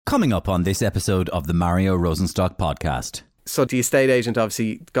Coming up on this episode of the Mario Rosenstock podcast. So the estate agent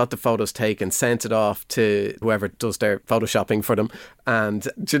obviously got the photos taken, sent it off to whoever does their photoshopping for them. And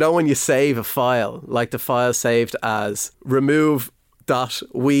do you know when you save a file, like the file saved as remove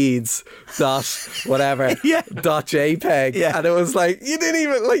 .weeds whatever Yeah. .jpeg, Yeah. and it was like you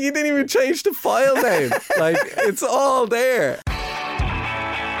didn't even change the file name. Like it's all there.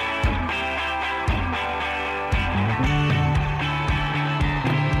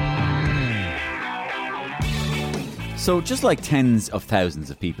 So just like tens of thousands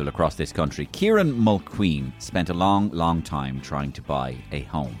of people across this country, Kieran Mulqueen spent a long time trying to buy a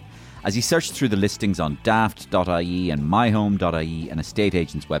home. As he searched through the listings on daft.ie and myhome.ie and estate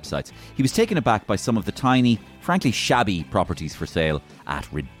agents' websites, he was taken aback by some of the tiny, frankly shabby properties for sale at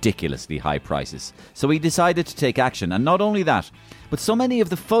ridiculously high prices. So he decided to take action, and not only that, but so many of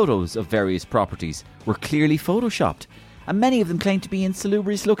the photos of various properties were clearly photoshopped, and many of them claimed to be in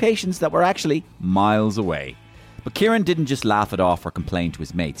salubrious locations that were actually miles away. But Kieran didn't just laugh it off or complain to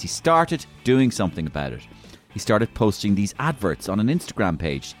his mates. He started doing something about it. He started posting these adverts on an Instagram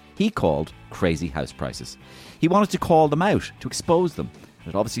page he called Crazy House Prices. He wanted to call them out, to expose them.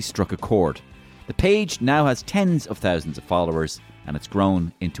 It obviously struck a chord. The page now has tens of thousands of followers, and it's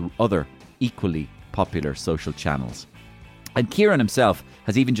grown into other equally popular social channels. And Kieran himself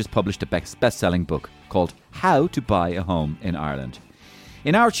has even just published a best-selling book called How to Buy a Home in Ireland.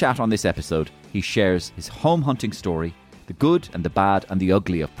 In our chat on this episode, he shares his home hunting story, the good and the bad and the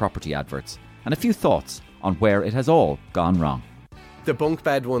ugly of property adverts, and a few thoughts on where it has all gone wrong. The bunk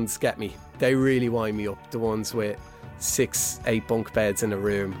bed ones get me. They really wind me up. The ones with 6-8 bunk beds in a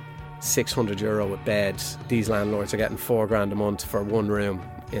room, €600 a bed. These landlords are getting $4,000 a month for one room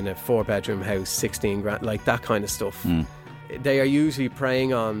in a 4-bedroom house, 16 grand, like that kind of stuff. They are usually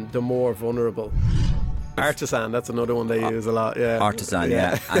preying on the more vulnerable. Artisan, that's another one they use a lot. Yeah, Artisan,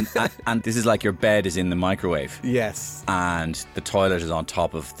 yeah. And this is like your bed is in the microwave. Yes. And the toilet is on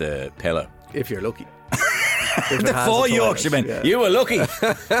top of the pillow. If you're lucky. The 4 Yorkshiremen, yeah. You were lucky.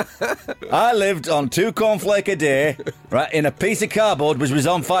 I lived on 2 cornflake a day, right, in a piece of cardboard which was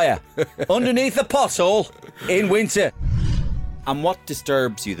on fire, underneath a pothole in winter. And what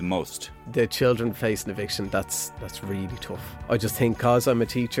disturbs you the most? The children facing eviction, that's really tough. I just think because I'm a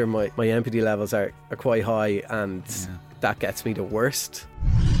teacher, my empathy levels are quite high, and that gets me the worst.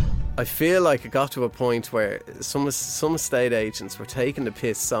 I feel like it got to a point where some estate agents were taking the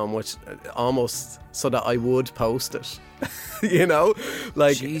piss so much, almost so that I would post it. You know?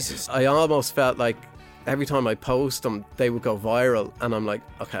 Like, Jesus. I almost felt like every time I post them, they would go viral, and I'm like,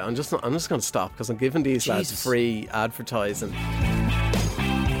 okay, I'm just going to stop because I'm giving these lads free advertising.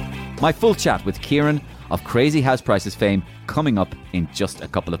 My full chat with Kieran of Crazy House Prices fame coming up in just a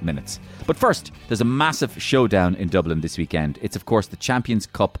couple of minutes. But first, there's a massive showdown in Dublin this weekend. It's, of course, the Champions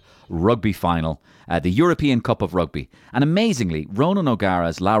Cup rugby final, the European Cup of Rugby. And amazingly, Ronan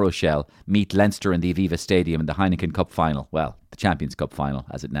O'Gara's La Rochelle meet Leinster in the Aviva Stadium in the Heineken Cup final. Well, the Champions Cup final,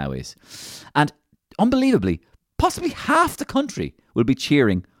 as it now is. And unbelievably, possibly half the country will be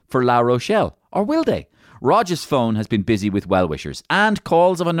cheering for La Rochelle. Or will they? Rog's phone has been busy with well-wishers and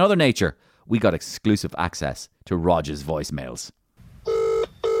calls of another nature. We got exclusive access to Rog's voicemails.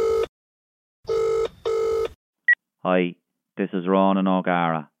 Hi, this is Ronan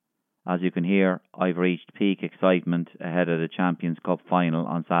O'Gara. As you can hear, I've reached peak excitement ahead of the Champions Cup final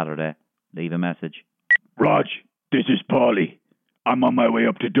on Saturday. Leave a message. Rog, this is Paulie. I'm on my way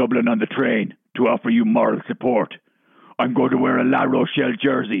up to Dublin on the train to offer you moral support. I'm going to wear a La Rochelle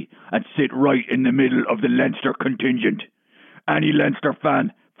jersey and sit right in the middle of the Leinster contingent. Any Leinster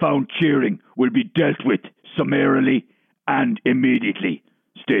fan found cheering will be dealt with summarily and immediately.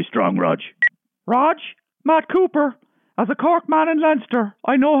 Stay strong, Rog. Rog, Matt Cooper. As a Cork man in Leinster,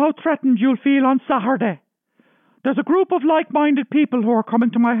 I know how threatened you'll feel on Saturday. There's a group of like-minded people who are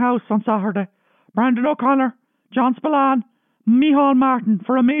coming to my house on Saturday. Brandon O'Connor, John Spillane, Micheál Martin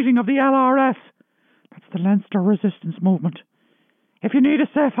for a meeting of the LRS. That's the Leinster Resistance Movement. If you need a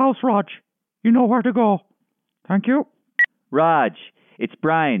safe house, Rog, you know where to go. Thank you. Rog, it's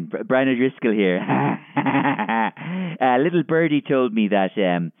Brian O'Driscoll here. Little Birdie told me that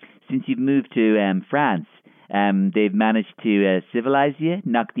since you've moved to France, they've managed to civilise you,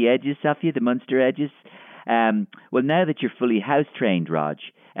 knock the edges off you, the Munster edges. Well, now that you're fully house-trained, Rog,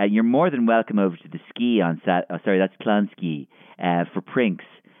 you're more than welcome over to the ski on that's Clonski, for Prinks.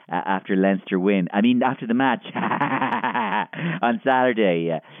 After Leinster win. After the match on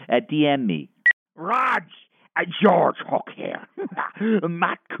Saturday. DM me. Rog, George Hook here.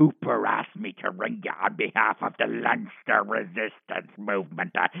 Matt Cooper asked me to ring you on behalf of the Leinster Resistance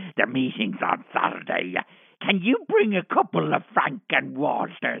Movement. The meeting's on Saturday. can you bring a couple of Frank and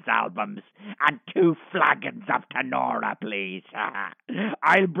Walter's albums and 2 flagons of Tenora, please?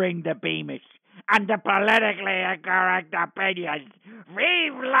 I'll bring the Beamish and the politically incorrect opinions.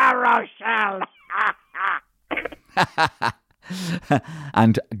 Vive La Rochelle!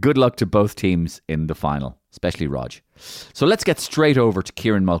 And good luck to both teams in the final, especially Rog. So let's get straight over to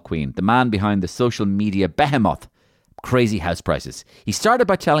Kieran Mulqueen, the man behind the social media behemoth, Crazy House Prices. He started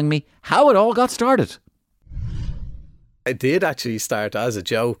by telling me how it all got started. It did actually start as a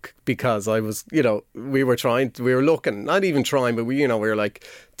joke because I was, we were looking, not even trying, but we were like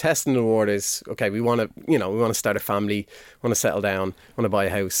testing the waters. Okay, we want to start a family, want to settle down, want to buy a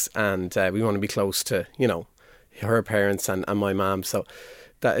house, and we want to be close to, her parents and my mum. So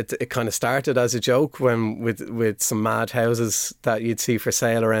that it kind of started as a joke when with some mad houses that you'd see for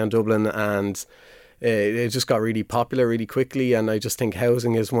sale around Dublin, and it just got really popular really quickly. And I just think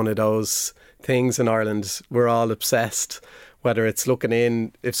housing is one of those things in Ireland. We're all obsessed, whether it's looking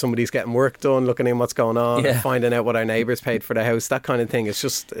in if somebody's getting work done, looking in what's going on, finding out what our neighbours paid for the house, that kind of thing. It's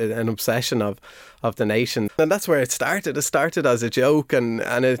just an obsession of the nation. And that's where it started. It started as a joke, and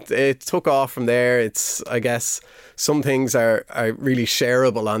it took off from there. It's, I guess, some things are really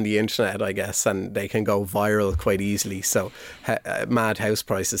shareable on the internet, I guess, and they can go viral quite easily. So Mad House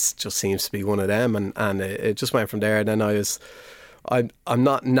Prices just seems to be one of them, and it just went from there. And then I'm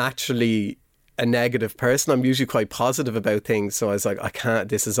not naturally a negative person. I'm usually quite positive about things, so I was like, I can't,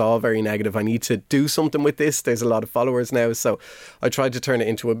 this is all very negative, I need to do something with this. There's a lot of followers now, so I tried to turn it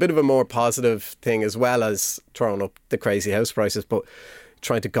into a bit of a more positive thing, as well as throwing up the crazy house prices, but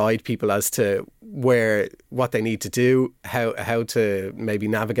trying to guide people as to what they need to do, how to maybe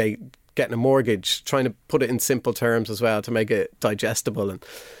navigate getting a mortgage, trying to put it in simple terms as well to make it digestible,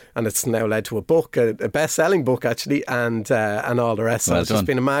 and it's now led to a book, a best-selling book actually, and all the rest. So it's just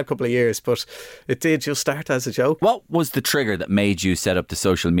been a mad couple of years, but it did just start as a joke. What was the trigger that made you set up the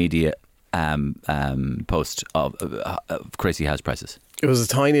social media post of Crazy House Prices? It was a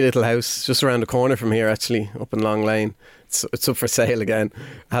tiny little house just around the corner from here, actually, up in Long Lane. It's up for sale again.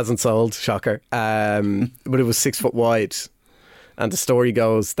 Hasn't sold, shocker. But it was 6 foot wide, and the story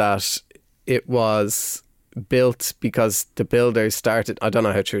goes that it was built because the builders started, I don't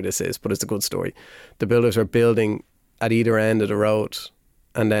know how true this is, but it's a good story. The builders were building at either end of the road,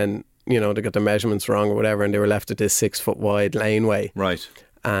 and then they got their measurements wrong or whatever, and they were left at this 6 foot wide laneway. Right.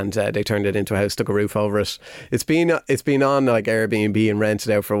 And they turned it into a house, took a roof over it. It's been on like Airbnb and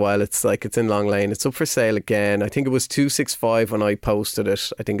rented out for a while. It's in Long Lane. It's up for sale again. I think it was 265 when I posted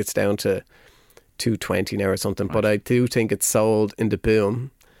it. I think it's down to 220 now or something. Right. But I do think it's sold in the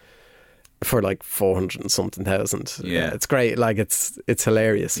boom for like 400 and something thousand. Yeah, it's great. Like it's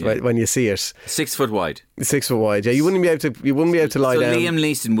hilarious, right, when you see it. 6 foot wide. 6 foot wide. Yeah, you wouldn't be able to lie down. So Liam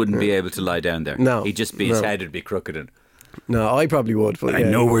Neeson wouldn't be able to lie down there. No, his head would be crooked. No, I probably would. But I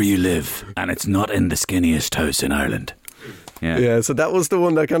know where you live, and it's not in the skinniest house in Ireland. Yeah, so that was the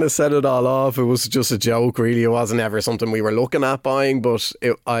one that kind of set it all off. It was just a joke, really. It wasn't ever something we were looking at buying, but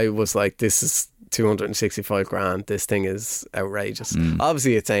I was like, this is 265 grand. This thing is outrageous.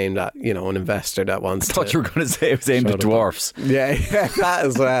 Obviously it's aimed at an investor that wants I thought you were going to say it was aimed at dwarfs. Yeah, that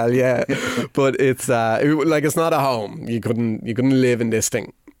as well. Yeah, but it's it's not a home. You couldn't live in this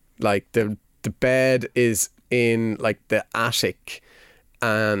thing. Like the bed is in like the attic,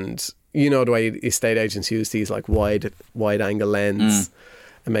 and the way estate agents use these like wide angle lens,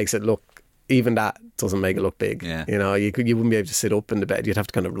 it makes it look, even that doesn't make it look big. Yeah. You wouldn't be able to sit up in the bed. You'd have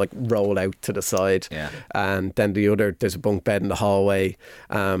to kind of like roll out to the side. Yeah. And then there's a bunk bed in the hallway.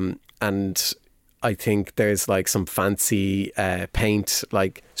 And I think there's like some fancy paint,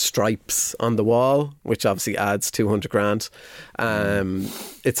 like stripes on the wall, which obviously adds 200 grand.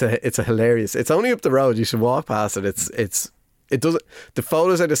 It's a hilarious. It's only up the road. You should walk past it. It doesn't. The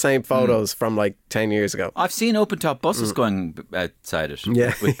photos are the same photos from like 10 years ago. I've seen open top buses going outside it,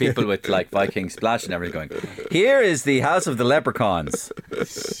 with people with like Viking splash and everything going. Here is the house of the leprechauns.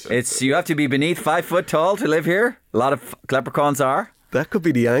 You have to be beneath 5 foot tall to live here. A lot of leprechauns are. That could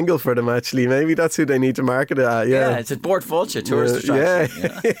be the angle for them, actually. Maybe that's who they need to market it at. Yeah, it's a Bord Fulcha tourist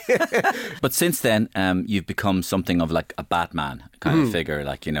attraction. Yeah. But since then, you've become something of like a Batman kind of figure,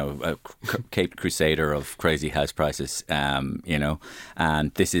 like, a Caped Crusader of Crazy House Prices, and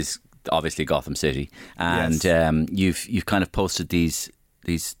this is obviously Gotham City. And you've kind of posted these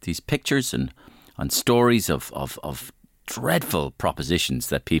pictures and stories of dreadful propositions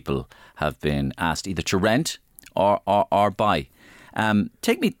that people have been asked either to rent or buy.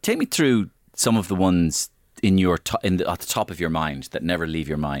 Take me through some of the ones at the top of your mind that never leave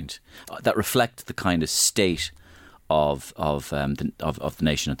your mind, that reflect the kind of state of the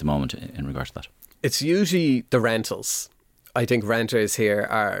nation at the moment in regard to that. It's usually the rentals. I think renters here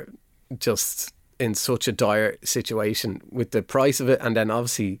are just in such a dire situation with the price of it, and then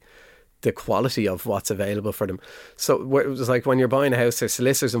obviously the quality of what's available for them. So it was like when you're buying a house, there's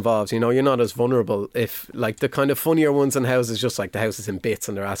solicitors involved, you're not as vulnerable. If like the kind of funnier ones in houses, just like the house is in bits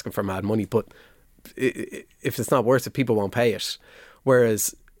and they're asking for mad money, but if it's not worth it, people won't pay it.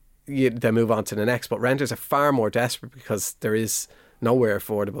 Whereas they move on to the next. But renters are far more desperate because there is nowhere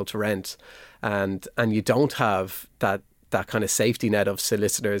affordable to rent, and you don't have that kind of safety net of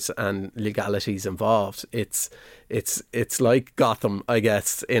solicitors and legalities involved. It's like Gotham, I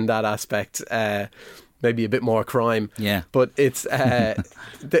guess, in that aspect. Maybe a bit more crime. Yeah. But it's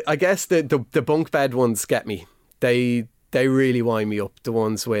I guess the bunk bed ones get me. They really wind me up. The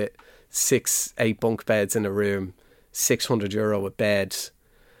ones with 6-8 bunk beds in a room, €600 a bed.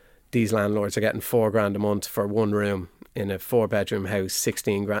 These landlords are getting $4,000 a month for one room in a 4-bedroom house,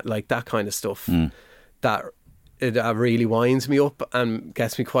 16 grand, like that kind of stuff. That really winds me up and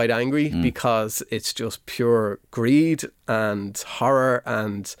gets me quite angry because it's just pure greed and horror,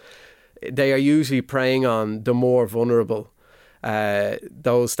 and they are usually preying on the more vulnerable,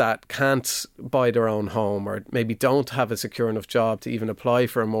 those that can't buy their own home or maybe don't have a secure enough job to even apply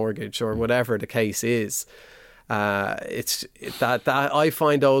for a mortgage or whatever the case is. It's that I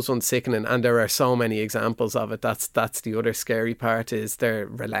find those ones sickening, and there are so many examples of it. That's the other scary part, is they're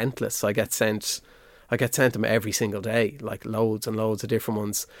relentless. I get sent them every single day, like loads and loads of different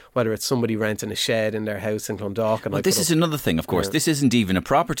ones, whether it's somebody renting a shed in their house in Clondalkin. Well, this is another thing, of course. Yeah. This isn't even a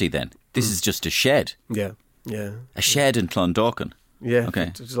property then. This is just a shed. Yeah. A shed in Clondalkin. Yeah.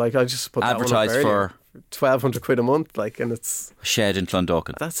 Okay. It's like I just put advertised that one up for £1,200 a month, and it's a shed in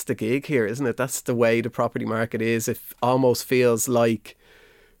Clondalkin. That's the gig here, isn't it? That's the way the property market is. It almost feels like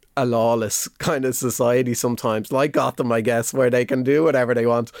a lawless kind of society sometimes, like Gotham, I guess, where they can do whatever they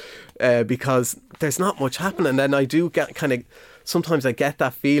want because there's not much happening. And I do get sometimes I get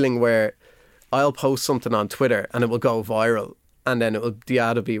that feeling where I'll post something on Twitter and it will go viral, and then the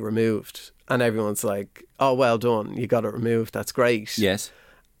ad will be removed, and everyone's like, oh, well done, you got it removed, that's great. Yes.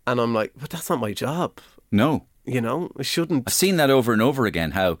 And I'm like, but that's not my job. No. I shouldn't. I've seen that over and over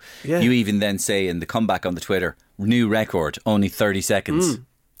again, how you even then say in the comeback on the Twitter, new record, only 30 seconds.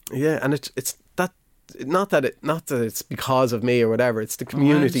 Yeah, and it's that not that it's because of me or whatever. It's the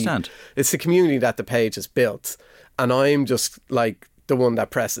community. I understand. It's the community that the page has built, and I'm just like the one that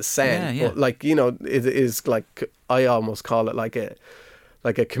presses send. Yeah. But it is like, I almost call it like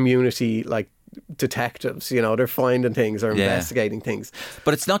a community, like detectives. They're finding things or investigating things.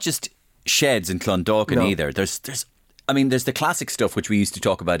 But it's not just sheds in Clondalkin either. There's the classic stuff which we used to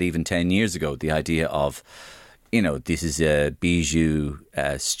talk about even 10 years ago. The idea of, this is a bijou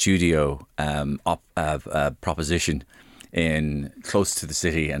studio proposition in close to the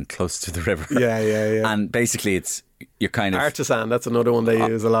city and close to the river. Yeah. And basically you're kind of artisan. That's another one they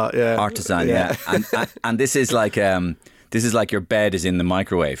use a lot. Yeah, artisan. Yeah, and this is like your bed is in the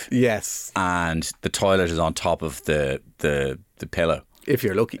microwave. Yes, and the toilet is on top of the pillow. If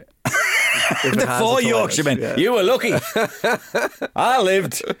you're lucky. The 4 Yorkshiremen, you were lucky. I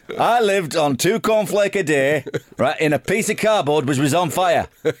lived on 2 cornflake a day, right, in a piece of cardboard which was on fire,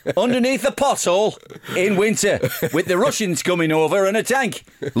 underneath a pothole in winter, with the Russians coming over and a tank.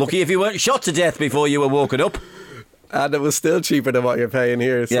 Lucky if you weren't shot to death before you were woken up. And it was still cheaper than what you're paying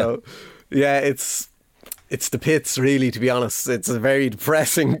here. So, yeah, it's the pits, really, to be honest. It's a very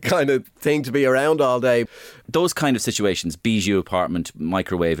depressing kind of thing to be around all day. Those kind of situations, bijou apartment,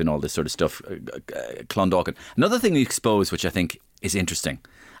 microwave and all this sort of stuff, Clondalkin. Another thing we expose, which I think is interesting,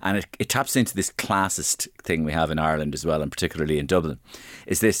 and it taps into this classist thing we have in Ireland as well, and particularly in Dublin,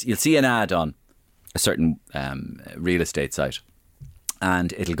 is this: you'll see an ad on a certain real estate site,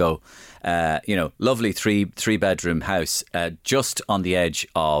 and it'll go, lovely three-bedroom house just on the edge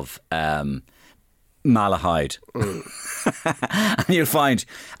of Malahide. And you'll find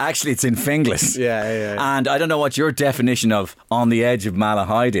actually it's in Finglas. Yeah. And I don't know what your definition of on the edge of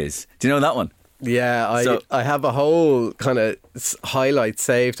Malahide is. Do you know that one? Yeah, I have a whole kind of highlight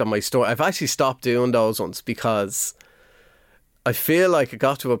saved on my story. I've actually stopped doing those ones because I feel like it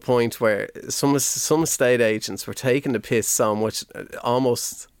got to a point where some estate agents were taking the piss so much,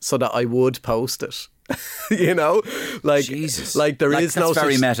 almost so that I would post it. Like Jesus. Like there is no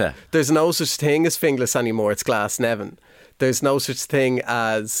very such, meta. There's no such thing as Finglas anymore. It's Glasnevin. There's no such thing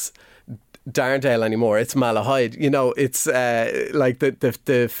as Darndale anymore. It's Malahide. It's like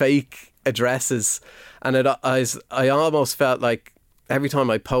the fake addresses, and I almost felt like every time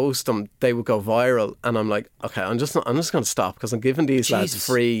I post them, they would go viral, and I'm like, okay, I'm just going to stop because I'm giving these lads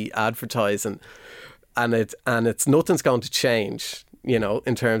free advertising, and it's nothing's going to change. you know,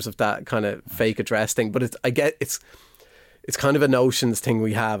 in terms of that kind of fake address thing. But it's kind of a notions thing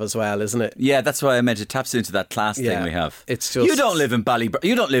we have as well, isn't it? Yeah, that's why I meant it taps into that class thing we have. It's just you don't live in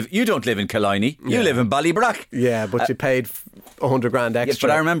you don't live in Killiney. You live in Ballybrack. Yeah, but you paid $100,000 extra.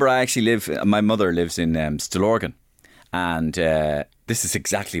 But I remember my mother lives in Stillorgan, and this is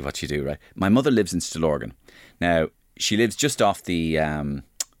exactly what you do, right? My mother lives in Stillorgan. Now she lives just off the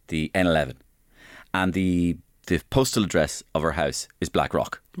N11, and the postal address of her house is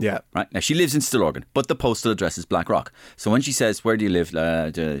Blackrock. Yeah. Right. Now she lives in Stillorgan, but the postal address is Blackrock. So when she says, "Where do you live?"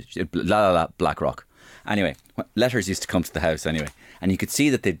 Blackrock. Anyway, letters used to come to the house anyway, and you could see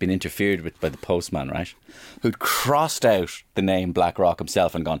that they'd been interfered with by the postman, right? Who'd crossed out the name Blackrock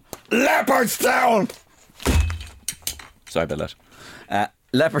himself and gone Leopardstown. Sorry about that.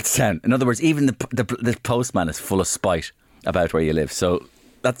 Leopardstown. In other words, even the postman is full of spite about where you live. So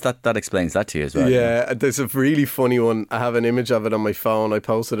that explains that to you as well. Yeah, there's a really funny one. I have an image of it on my phone. I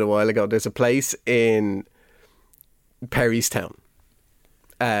posted it a while ago. There's a place in Perrystown.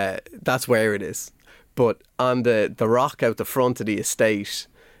 That's where it is. But on the rock out the front of the estate,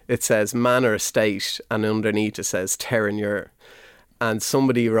 it says Manor Estate, and underneath it says Terranure. And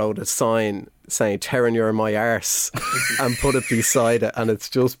somebody wrote a sign saying Terranure my arse and put it beside it, and it's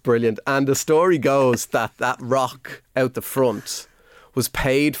just brilliant. And the story goes that rock out the front was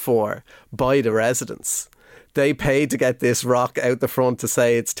paid for by the residents. They paid to get this rock out the front to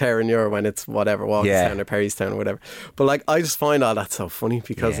say it's Terranure when it's whatever, Walkerstown or Perrystown or whatever. But like, I just find all that so funny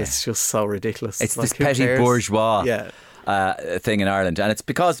because it's just so ridiculous. It's like, this petty bourgeois Yeah. thing in Ireland, and it's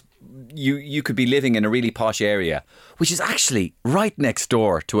because you could be living in a really posh area, which is actually right next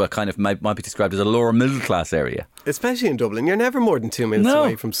door to a kind of might be described as a lower middle class area. Especially in Dublin, you're never more than 2 minutes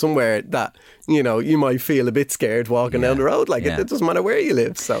away from somewhere that, you know, you might feel a bit scared walking down the road. Like it doesn't matter where you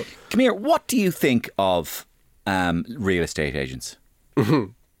live. So come here. What do you think of real estate agents?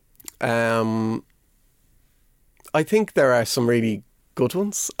 I think there are some really good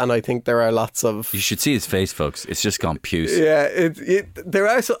ones, and I think there are lots of. You should see his face, folks. It's just gone puce. Yeah, there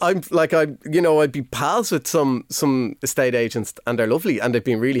are. I'd be pals with some estate agents, and they're lovely, and they've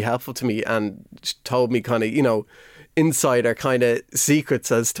been really helpful to me, and told me kind of, you know, insider kind of secrets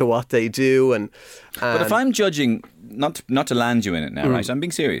as to what they do. And but if I'm judging, not to land you in it now, right? I'm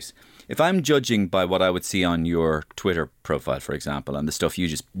being serious. If I'm judging by what I would see on your Twitter profile, for example, and the stuff you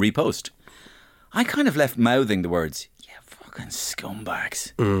just repost, I kind of left mouthing the words, "Yeah, fucking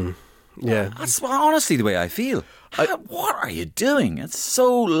scumbags." Yeah, that's honestly the way I feel. What are you doing? It's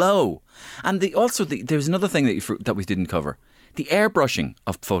so low. And there's another thing that we didn't cover: the airbrushing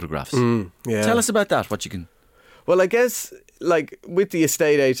of photographs. Yeah. Tell us about that. What you can. Well, I guess like with the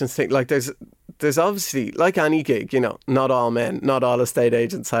estate agents thing, like there's obviously, like any gig, you know, not all men, not all estate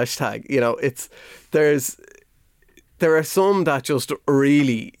agents, #. You know, there are some that just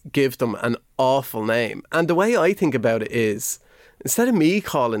really give them an awful name. And the way I think about it is, instead of me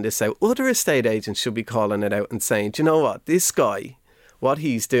calling this out, other estate agents should be calling it out and saying, do you know what, this guy, what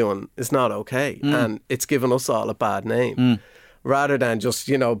he's doing is not okay. And it's given us all a bad name. Rather than just,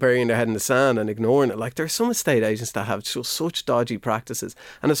 you know, burying their head in the sand and ignoring it. Like, there are some estate agents that have just such dodgy practices.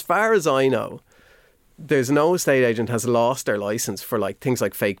 And as far as I know, there's no estate agent has lost their license for like things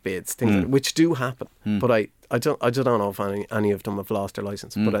like fake bids, which do happen. But I don't know if any of them have lost their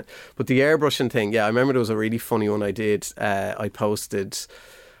license. But the airbrushing thing, I remember there was a really funny one I did. I posted,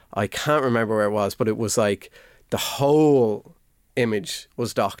 I can't remember where it was, but it was like the whole image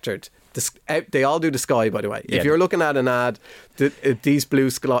was doctored. They all do the sky, by the way. If you're looking at an ad, these blue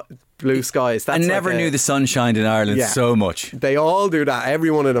skies. That's I never knew the sun shined in Ireland so much. They all do that.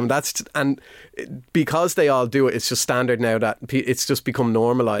 Every one of them. And because they all do it, it's just standard now that it's just become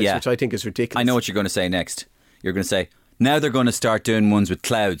normalised, which I think is ridiculous. I know what you're going to say next. You're going to say, now they're going to start doing ones with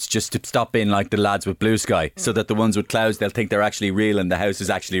clouds just to stop being like the lads with blue sky, so that the ones with clouds, they'll think they're actually real and the house is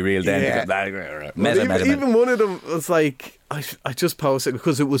actually real then. Even one of them was like, I just posted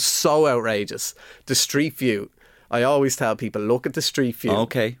because it was so outrageous. The Street View. I always tell people, look at the Street View.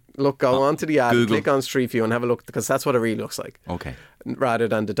 Okay. Go onto the ad, Google. click on Street View and have a look, because that's what it really looks like. Okay. Rather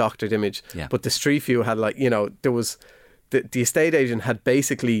than the doctored image. Yeah. But the Street View had, like, you know, there was the estate agent had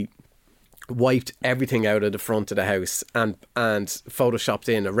basically wiped everything out of the front of the house and photoshopped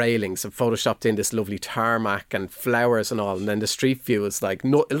in railings and photoshopped in this lovely tarmac and flowers and all, and then the Street View is like,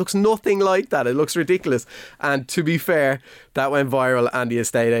 no, it looks nothing like that. It looks ridiculous. And to be fair, that went viral and the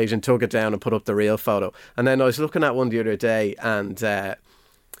estate agent took it down and put up the real photo. And then I was looking at one the other day, and the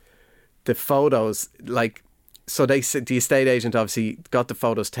photos, like, so the estate agent obviously got the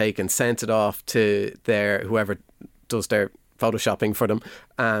photos taken, sent it off to whoever does their photoshopping for them,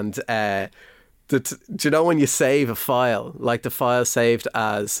 and the do you know when you save a file, like the file saved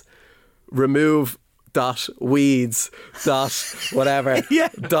as remove .weeds .whatever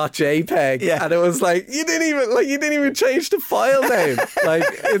 .jpeg, and it was like you didn't even change the file name. Like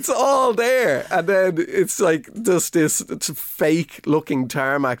it's all there, and then it's like just this fake looking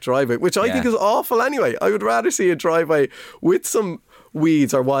tarmac driveway, which I think is awful anyway. I would rather see a driveway with some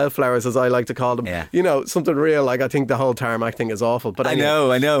weeds or wildflowers, as I like to call them. You know, something real. Like I think the whole tarmac thing is awful. But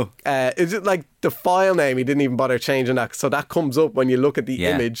anyway, I know. Is it like the file name? He didn't even bother changing that, so that comes up when you look at the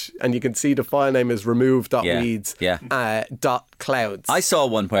image, and you can see the file name is remove.weeds .clouds. I saw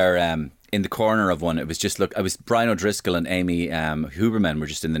one where in the corner of one, it was just it was Brian O'Driscoll and Amy Huberman were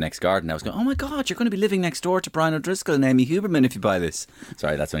just in the next garden. I was going, oh my God, you're going to be living next door to Brian O'Driscoll and Amy Huberman if you buy this.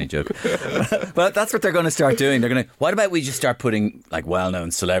 Sorry, that's only a joke. But that's what they're going to start doing. They're going to, what about we just start putting like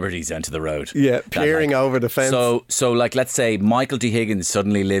well-known celebrities onto the road? Yeah, peering over the fence. So like, let's say Michael D. Higgins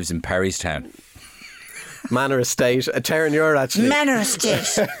suddenly lives in Perrystown. Manor Estate. Taryn, you're actually... Manor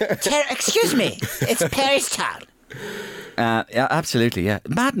Estate. Excuse me, it's Perrystown. Yeah, absolutely. Yeah,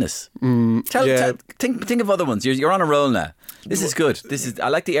 madness. Think of other ones. You're on a roll now. This is good. I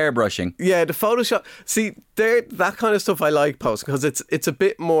like the airbrushing. Yeah, the Photoshop. See, that kind of stuff I like post because it's a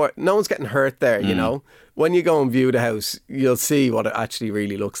bit more. No one's getting hurt there, you know. When you go and view the house, you'll see what it actually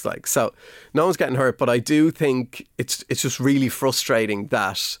really looks like. So no one's getting hurt, but I do think it's just really frustrating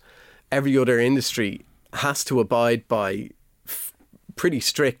that every other industry has to abide by pretty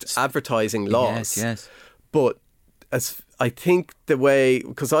strict advertising laws. Yes. But as I think the way,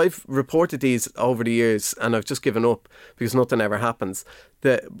 because I've reported these over the years and I've just given up because nothing ever happens.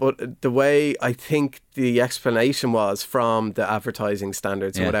 But the way I think the explanation was from the advertising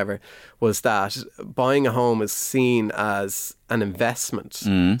standards or whatever was that buying a home is seen as an investment.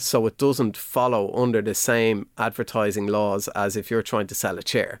 So it doesn't follow under the same advertising laws as if you're trying to sell a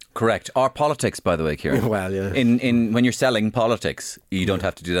chair. Correct. Or politics, by the way, Kieran. Well, yeah. In when you're selling politics, you don't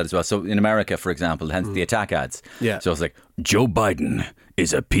have to do that as well. So in America, for example, hence the attack ads. Yeah. So it's like, Joe Biden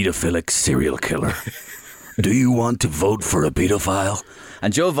is a pedophilic serial killer. Do you want to vote for a pedophile?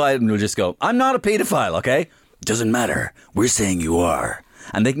 And Joe Biden will just go, I'm not a pedophile, okay? Doesn't matter. We're saying you are.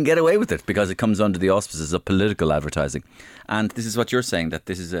 And they can get away with it because it comes under the auspices of political advertising. And this is what you're saying, that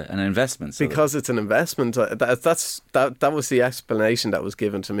this is an investment. So because it's an investment. That was the explanation that was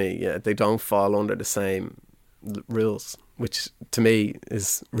given to me. Yeah, they don't fall under the same rules, which to me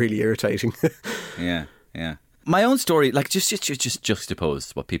is really irritating. Yeah. My own story, like just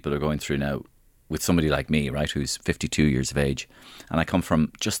juxtapose what people are going through now with somebody like me, right, who's 52 years of age, and I come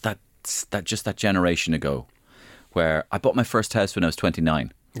from just that generation ago, where I bought my first house when I was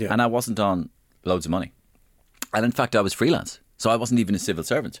 29, and I wasn't on loads of money, and in fact I was freelance, so I wasn't even a civil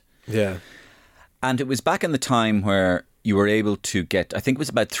servant. Yeah, and it was back in the time where you were able to get, I think it was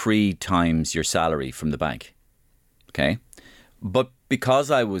about 3 times your salary from the bank. Okay, but because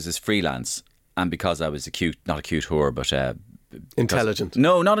I was as freelance and because I was not a cute whore, but intelligent.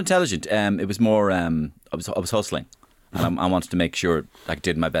 No, not intelligent. It was more. I was hustling, and I wanted to make sure I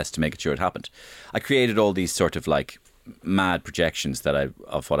did my best to make sure it happened. I created all these sort of like mad projections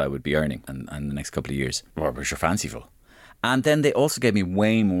of what I would be earning in the next couple of years, which are fanciful. And then they also gave me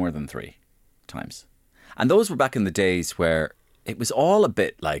way more than 3 times, and those were back in the days where it was all a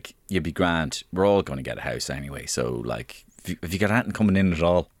bit like, you'd be grand. We're all going to get a house anyway, so like, if you got anything coming in at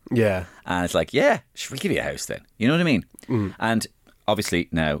all. Yeah. And it's like, yeah, we'll give you a house then. You know what I mean? And obviously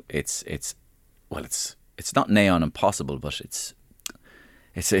now it's not nigh on impossible, but it's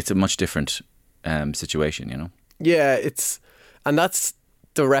a much different situation, you know? Yeah, and that's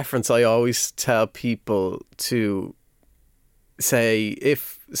the reference I always tell people to say,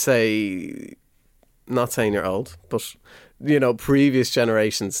 not saying you're old, but you know, previous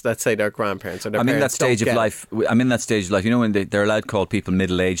generations, let's say their grandparents or their parents. I'm in that stage of life. You know, when they're allowed to call people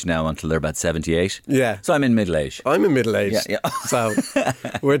middle-aged now until they're about 78. Yeah. So I'm in middle-age. I'm in middle-age. Yeah. So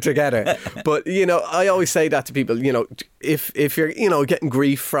we're together. But, you know, I always say that to people, you know, if you're, you know, getting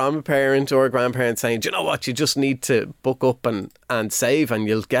grief from a parent or a grandparent saying, do you know what, you just need to book up and save and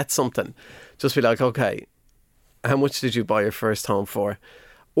you'll get something. Just be like, okay, how much did you buy your first home for?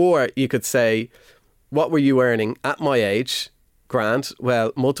 Or you could say, what were you earning at my age? Grand.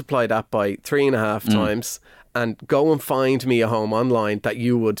 Well, multiply that by 3.5 times and go and find me a home online that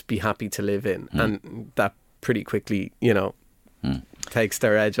you would be happy to live in. And that pretty quickly, you know, takes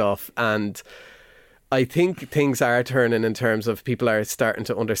their edge off. And I think things are turning in terms of people are starting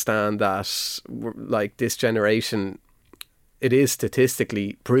to understand that, like, this generation, it is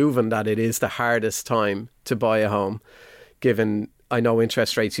statistically proven that it is the hardest time to buy a home, given I know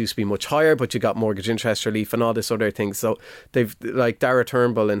interest rates used to be much higher, but you got mortgage interest relief and all this other things. So they've, like Dara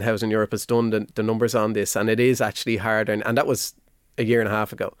Turnbull in Housing Europe has done the numbers on this, and it is actually harder. And that was a year and a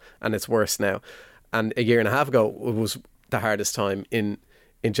half ago, and it's worse now. And a year and a half ago it was the hardest time in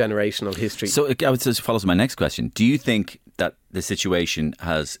generational history. So I would just follow my next question. Do you think that the situation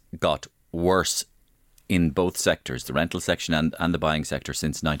has got worse in both sectors, the rental section and the buying sector,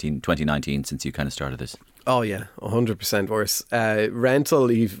 since 2019, since you kind of started this? Oh yeah, 100% worse. Rental,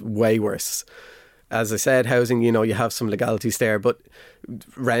 way worse. As I said, housing, you know, you have some legalities there, but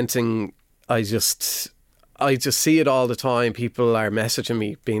renting, I just see it all the time. People are messaging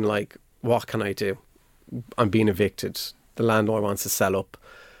me being like, what can I do? I'm being evicted. The landlord wants to sell up.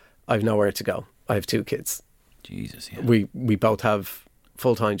 I've nowhere to go. I have 2 kids. Jesus, yeah. We both have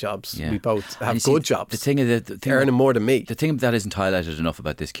full-time jobs. Yeah. We both have good jobs. The thing earning more than me. The thing that isn't highlighted enough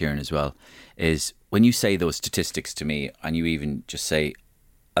about this, Kieran, as well, is when you say those statistics to me, and you even just say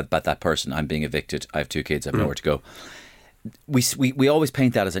about that person, I'm being evicted, I have 2 kids, I have nowhere to go. We always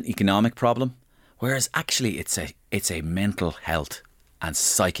paint that as an economic problem, whereas actually it's a mental health and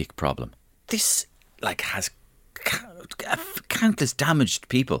psychic problem. This has countless damaged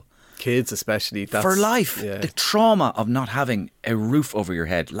people. Kids especially. For life. Yeah. The trauma of not having a roof over your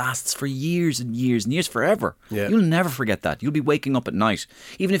head lasts for years and years and years, forever. Yeah. You'll never forget that. You'll be waking up at night,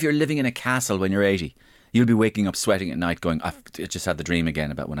 even if you're living in a castle when you're 80, you'll be waking up sweating at night going, I just had the dream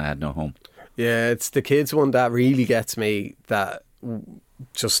again about when I had no home. Yeah, it's the kids one that really gets me, that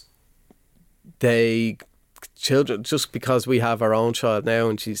just children, just because we have our own child now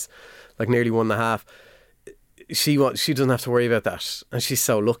and she's like nearly 1.5, she doesn't have to worry about that, and she's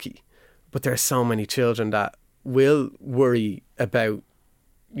so lucky. But there are so many children that will worry about,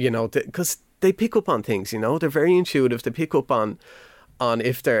 you know, because they pick up on things, you know, they're very intuitive. They pick up on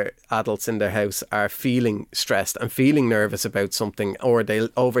if their adults in their house are feeling stressed and feeling nervous about something, or they'll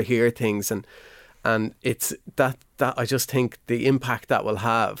overhear things, and it's that I just think the impact that will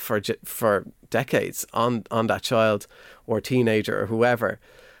have for decades on that child or teenager or whoever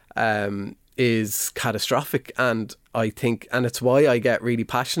is catastrophic. And I think, and it's why I get really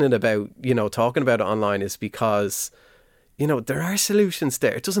passionate about, you know, talking about it online, is because, you know, there are solutions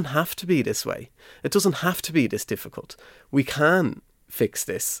there. It doesn't have to be this way. It doesn't have to be this difficult. We can fix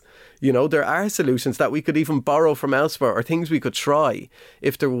this. You know, there are solutions that we could even borrow from elsewhere, or things we could try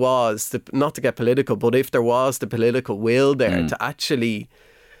if there was, not to get political, but if there was the political will there to actually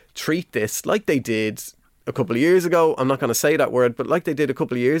treat this like they did a couple of years ago. I'm not going to say that word, but like they did a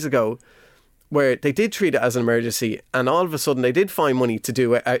couple of years ago, where they did treat it as an emergency, and all of a sudden they did find money to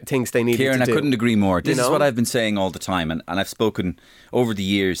do things they needed Kieran, to do. I couldn't agree more. This is what I've been saying all the time, and I've spoken over the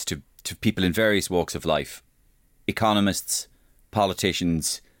years to people in various walks of life, economists,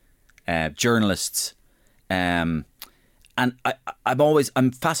 politicians, journalists, and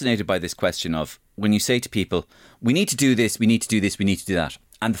I'm fascinated by this question of, when you say to people, we need to do this, we need to do this, we need to do that,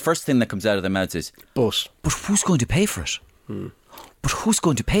 and the first thing that comes out of their mouths is, but who's going to pay for it? But who's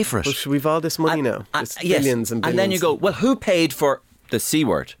going to pay for it? But we've all this money now. It's yes. billions and billions. And then you go, well, who paid for the C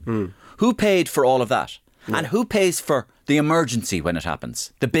word? Who paid for all of that? Yeah. And who pays for the emergency when it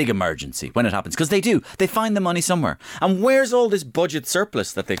happens? The big emergency when it happens? Because they do. They find the money somewhere. And where's all this budget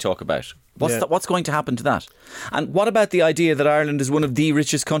surplus that they talk about? What's going to happen to that? And what about the idea that Ireland is one of the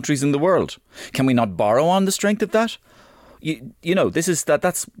richest countries in the world? Can we not borrow on the strength of that? You know,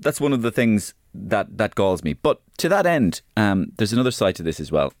 that's one of the things that galls me. But to that end, there's another side to this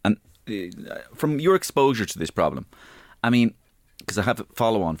as well. And from your exposure to this problem, I mean, because I have a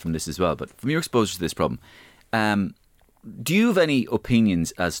follow on from this as well, but from your exposure to this problem, do you have any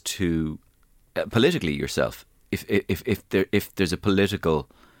opinions as to politically yourself, if there's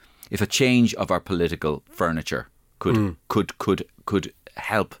if a change of our political furniture could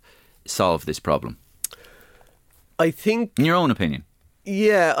help solve this problem? I think, in your own opinion.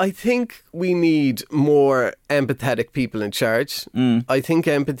 Yeah, I think we need more empathetic people in charge. I think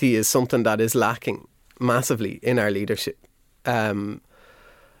empathy is something that is lacking massively in our leadership. I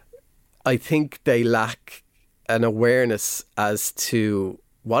think they lack an awareness as to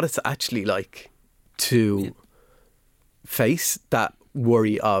what it's actually like to face that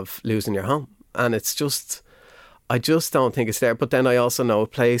worry of losing your home. And it's just, I just don't think it's there. But then I also know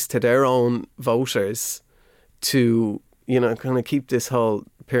it plays to their own voters to, you know, kind of keep this whole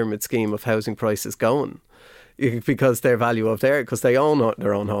pyramid scheme of housing prices going, because their value of because they own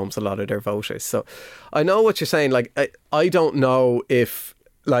their own homes, a lot of their voters. So I know what you're saying. Like, I don't know if,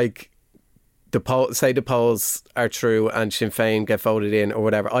 like, the polls are true and Sinn Féin get voted in or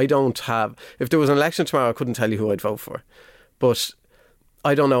whatever. I don't have, if there was an election tomorrow, I couldn't tell you who I'd vote for. But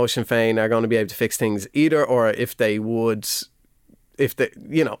I don't know if Sinn Féin are going to be able to fix things either, or if they would if they,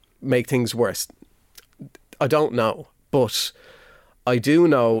 make things worse. I don't know, but I do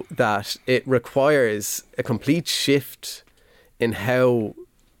know that it requires a complete shift in how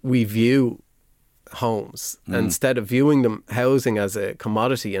we view homes. Instead of viewing housing as a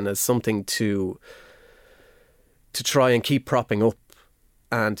commodity and as something to try and keep propping up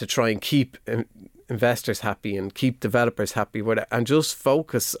and to try and keep investors happy and keep developers happy with it, and just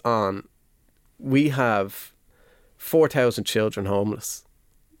focus on, we have 4,000 children homeless.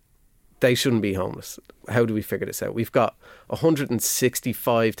 They shouldn't be homeless. How do we figure this out? We've got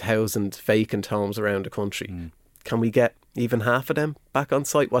 165,000 vacant homes around the country. Can we get even half of them back on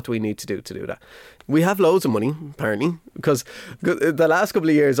site? What do we need to do that? We have loads of money, apparently, because the last couple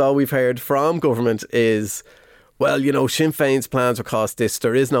of years, all we've heard from government is, well, Sinn Féin's plans will cost this.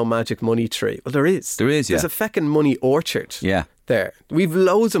 There is no magic money tree. Well, there is. There is, yeah. There's a feckin' money orchard. Yeah. There. We've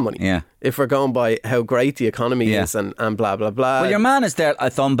loads of money. Yeah. If we're going by how great the economy is and blah, blah, blah. Well, your man is there.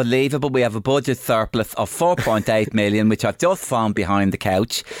 It's unbelievable. We have a budget surplus of 4.8 million, which I've just found behind the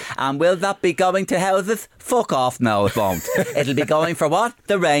couch. And will that be going to houses? Fuck off. No, it won't. It'll be going for what?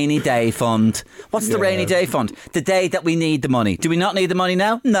 The rainy day fund. What's the rainy day fund? The day that we need the money. Do we not need the money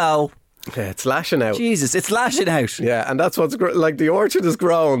now? No. Yeah, it's lashing out. Jesus, it's lashing out. Yeah, and that's what's like, the orchard has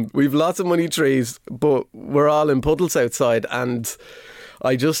grown. We've lots of money trees, but we're all in puddles outside, and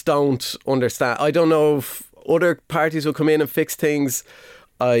I just don't understand. I don't know if other parties will come in and fix things.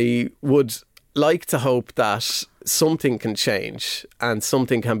 I would like to hope that something can change and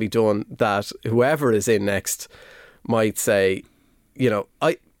something can be done, that whoever is in next might say, do you know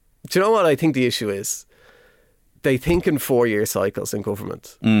what I think the issue is? They think in 4-year cycles in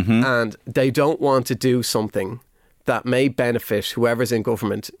government, and they don't want to do something that may benefit whoever's in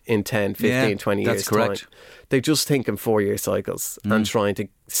government in 10, 15, 20 years' time. They just think in 4-year cycles and trying to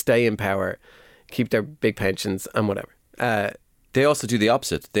stay in power, keep their big pensions and whatever. They also do the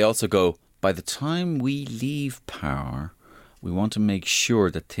opposite. They also go, by the time we leave power, we want to make sure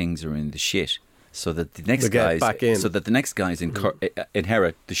that things are in the shit, so that the next guys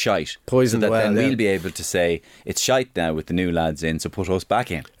inherit the shite. Poison so that well, then we'll be able to say, it's shite now with the new lads in, so put us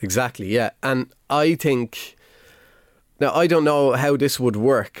back in. Exactly, yeah. And I think, now I don't know how this would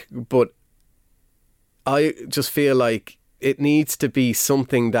work, but I just feel like it needs to be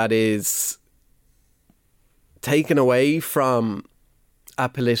something that is taken away from a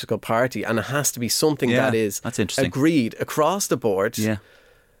political party, and it has to be something that is agreed across the board. Yeah.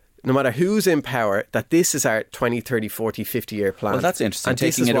 No matter who's in power, that this is our 20, 30, 40, 50-year plan. Well, that's interesting. And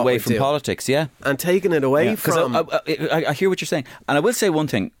taking it away from politics, yeah. And taking it away from... I hear what you're saying. And I will say one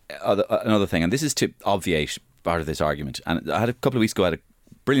thing, another thing, and this is to obviate part of this argument. And I had a couple of weeks ago, I had a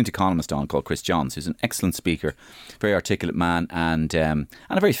brilliant economist on called Chris Johns, who's an excellent speaker, very articulate man, and a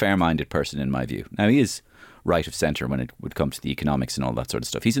very fair-minded person in my view. Now, he is right of centre when it would come to the economics and all that sort of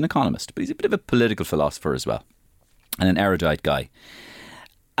stuff. He's an economist, but he's a bit of a political philosopher as well, and an erudite guy.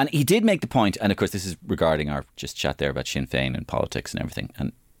 And he did make the point, and of course this is regarding our just chat there about Sinn Féin and politics and everything,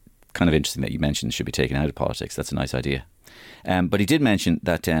 and kind of interesting that you mentioned should be taken out of politics. That's a nice idea. But he did mention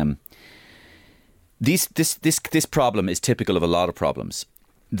that this problem is typical of a lot of problems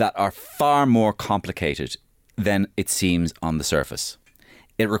that are far more complicated than it seems on the surface.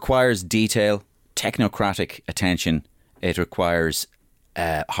 It requires detail, technocratic attention. It requires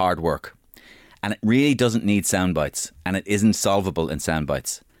hard work. And it really doesn't need sound bites, and it isn't solvable in sound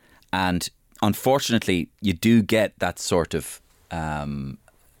bites. And unfortunately, you do get that sort of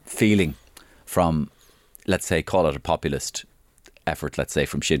feeling from, let's say, call it a populist effort, let's say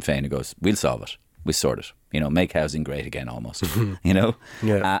from Sinn Féin, who goes, we'll solve it, we'll sort it, make housing great again almost, Yeah.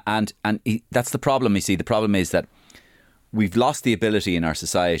 That's the problem, you see. The problem is that we've lost the ability in our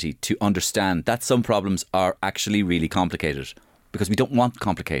society to understand that some problems are actually really complicated. Because we don't want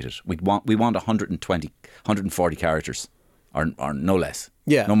complicated. We want 120, 140 characters, or no less.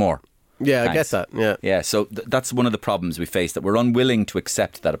 Yeah. No more. Yeah, Thanks. I get that. Yeah. Yeah. So that's one of the problems we face, that we're unwilling to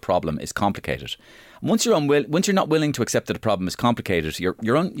accept that a problem is complicated. And once you're not willing to accept that a problem is complicated,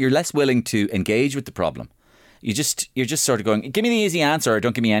 you're less willing to engage with the problem. You're just sort of going, give me the easy answer, or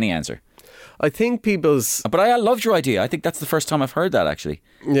don't give me any answer. I think But I loved your idea. I think that's the first time I've heard that, actually.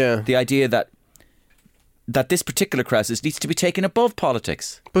 Yeah. The idea that this particular crisis needs to be taken above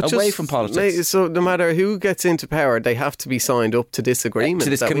politics, away from politics. So no matter who gets into power, they have to be signed up to this agreement. To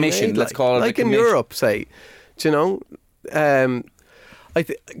this commission, let's call it like in Europe, say. Do you know?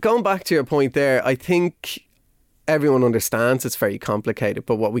 Going back to your point there, I think everyone understands it's very complicated,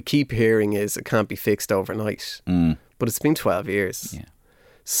 but what we keep hearing is it can't be fixed overnight. But it's been 12 years. Yeah.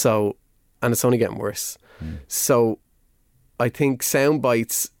 So, and it's only getting worse. So I think sound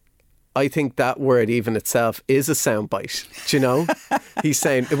bites I think that word even itself is a soundbite. Do you know? He's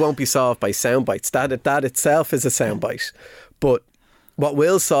saying it won't be solved by sound bites. That itself is a soundbite. But what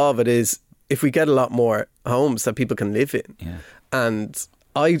will solve it is if we get a lot more homes that people can live in. Yeah. And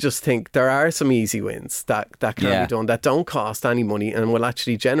I just think there are some easy wins that can be done that don't cost any money and will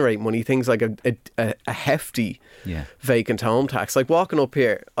actually generate money. Things like a hefty vacant home tax. Like walking up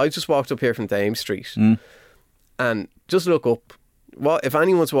here, I just walked up here from Dame Street and just look up. If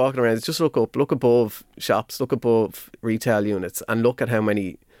anyone's walking around, just look up, look above shops, look above retail units and look at how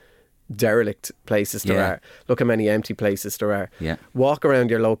many derelict places there are. Look how many empty places there are. Yeah. Walk around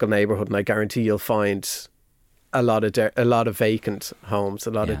your local neighbourhood and I guarantee you'll find a lot of vacant homes,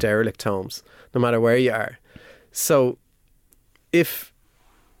 a lot of derelict homes, no matter where you are. So if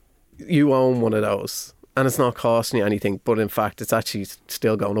you own one of those and it's not costing you anything, but in fact it's actually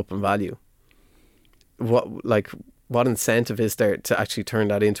still going up in value, what incentive is there to actually turn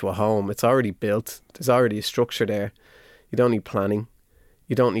that into a home? It's already built. There's already a structure there. You don't need planning.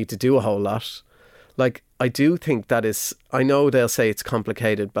 You don't need to do a whole lot. Like, I do think that is, I know they'll say it's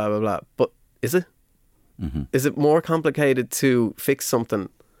complicated, blah, blah, blah, but is it? Mm-hmm. Is it more complicated to fix something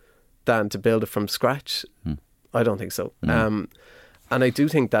than to build it from scratch? I don't think so. And I do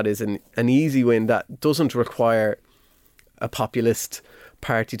think that is an easy win that doesn't require a populist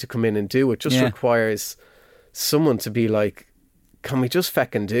party to come in and do it. Just requires someone to be like, can we just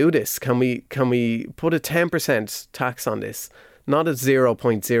feckin' do this? Can we put a 10% tax on this? Not a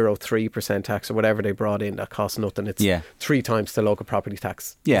 0.03% tax or whatever they brought in that costs nothing. It's 3 times the local property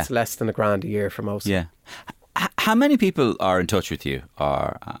tax. Yeah. It's less than $1,000 a year for most. Yeah. How many people are in touch with you,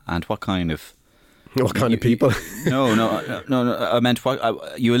 and what kind of? What kind of people? No. I meant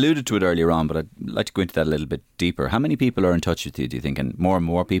you alluded to it earlier on, but I'd like to go into that a little bit deeper. How many people are in touch with you? Do you think? And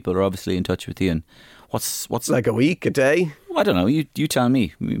more people are obviously in touch with you. And what's like a week, a day? I don't know. You tell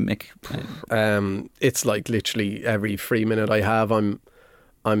me. We make. It's like literally every free minute I have, I'm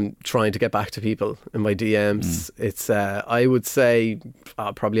trying to get back to people in my DMs. It's I would say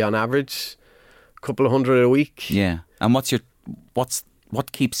probably on average a couple of hundred a week. Yeah. And what's the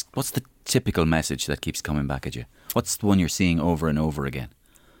typical message that keeps coming back at you? What's the one you're seeing over and over again?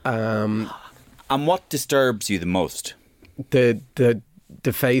 And what disturbs you the most? The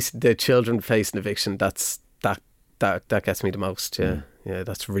children facing eviction. That gets me the most. Yeah,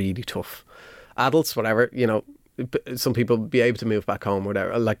 that's really tough. Adults, whatever, some people be able to move back home,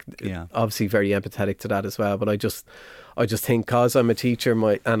 whatever. Obviously very empathetic to that as well. But I just think because I'm a teacher,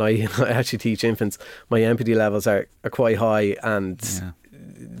 and I actually teach infants, my empathy levels are quite high, and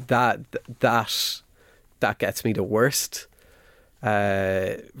that gets me the worst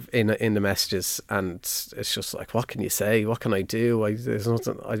in the messages. And it's just like, what can you say? What can I do? There's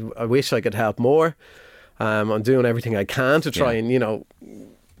nothing. I wish I could help more. I'm doing everything I can to try and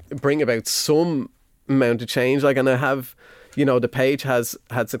bring about some amount of change. Like, and I have, the page has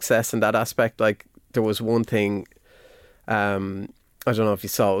had success in that aspect. Like, there was one thing, I don't know if you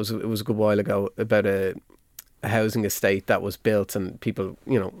saw, it was a good while ago, about a housing estate that was built and people,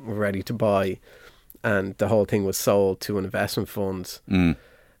 were ready to buy, and the whole thing was sold to an investment fund.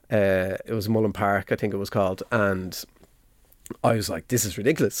 It was Mullen Park, I think it was called, and I was like, this is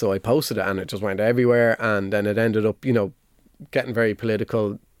ridiculous. So I posted it and it just went everywhere, and then it ended up, getting very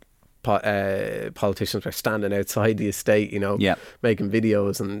political. Politicians were standing outside the estate, making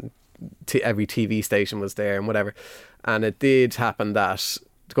videos, and every TV station was there and whatever. And it did happen that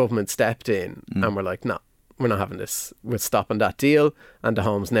the government stepped in and were like, no, we're not having this. We're stopping that deal, and the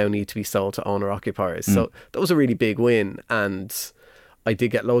homes now need to be sold to owner-occupiers. So that was a really big win. And I did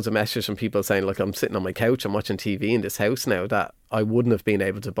get loads of messages from people saying, look, I'm sitting on my couch, I'm watching TV in this house now that I wouldn't have been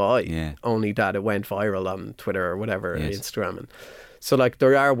able to buy, only that it went viral on Twitter or whatever, or Instagram. And so, like,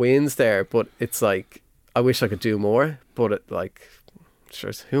 there are wins there, but it's like, I wish I could do more, but it, like,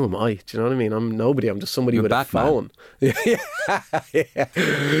 sure, who am I? Do you know what I mean? I'm nobody. I'm just somebody with Batman. a phone.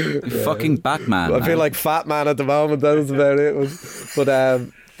 Fucking Batman. I feel like Fat Man at the moment. That was about it. But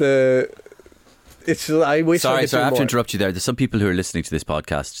it's just, I wish. Sorry, I could do I have more. to interrupt you there. There's some people who are listening to this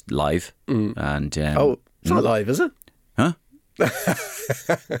podcast live, and it's not live, is it? Huh?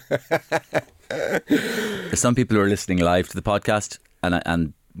 There's some people who are listening live to the podcast,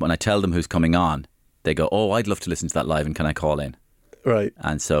 and when I tell them who's coming on, they go, "Oh, I'd love to listen to that live, and can I call in?" Right.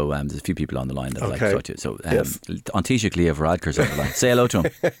 And so there's a few people on the line that I'd like to talk to. So Antishuk Leo Varadkar's on the line. Say hello to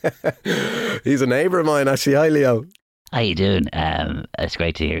him. He's a neighbour of mine, actually. Hi, Leo. How you doing? It's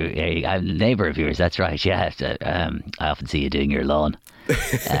great to hear you. I'm a neighbour of yours, that's right, yeah. I often see you doing your lawn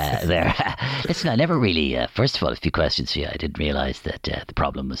there. Listen, I never really, first of all, a few questions for you. I didn't realise that the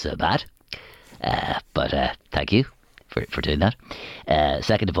problem was so bad. But thank you for doing that.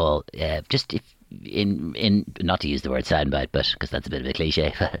 Second of all, just if in not to use the word soundbite, but because that's a bit of a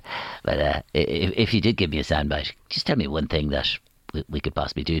cliche, but if you did give me a soundbite, just tell me one thing that we could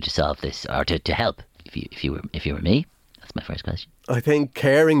possibly do to solve this or to help. If you were me, that's my first question. I think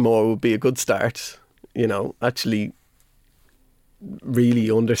caring more would be a good start. Actually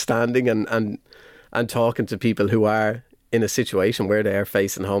really understanding and talking to people who are in a situation where they are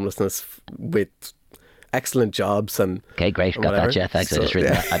facing homelessness with excellent jobs and okay, great, got whatever. that. Yeah, thanks. So,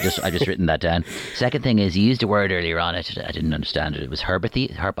 I've just written that down. Second thing is, you used a word earlier on. I didn't understand it. It was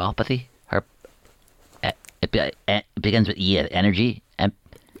herbopathy. It begins with E. Energy.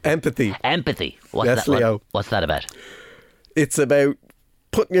 Empathy. Empathy. Yes, Leo. What's that about? It's about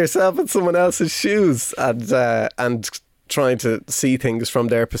putting yourself in someone else's shoes and trying to see things from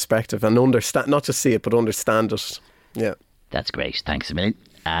their perspective and understand, not just see it, but understand it. Yeah. That's great. Thanks a million.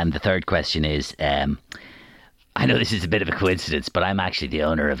 And the third question is, I know this is a bit of a coincidence, but I'm actually the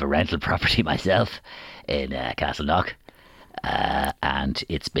owner of a rental property myself in Castleknock, and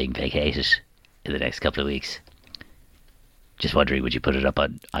it's being vacated in the next couple of weeks. Just wondering, would you put it up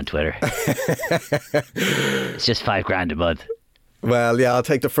on Twitter? It's just $5,000 a month. Well, yeah, I'll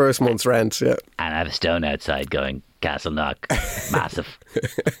take the first month's rent, yeah. And I have a stone outside going, Castleknock, massive.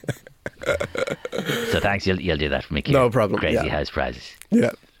 So thanks, you'll do that for me, Kieran. No problem. Crazy house prizes. Yeah.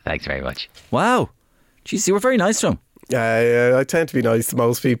 Thanks very much. Wow. Jeez, you were very nice to him. Yeah, I tend to be nice to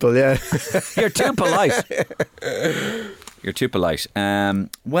most people, yeah. You're too polite. You're too polite.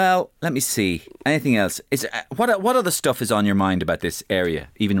 Well, let me see. Anything else? What other stuff is on your mind about this area,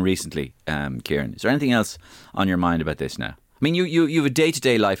 even recently, Kieran? Is there anything else on your mind about this now? I mean, you have a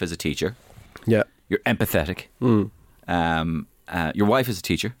day-to-day life as a teacher. Yeah. You're empathetic. Your wife is a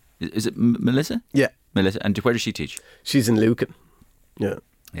teacher. Is it Melissa? Yeah. Melissa. And where does she teach? She's in Lucan. Yeah.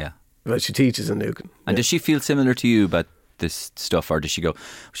 Yeah. Well, she teaches in Lucan. And does she feel similar to you about this stuff, or does she go,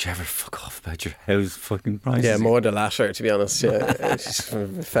 would you ever fuck off about your house fucking prices? Yeah, more the latter, to be honest. Yeah. She's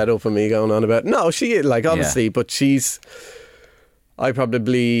fed up with me going on about it. No, she, obviously, but she's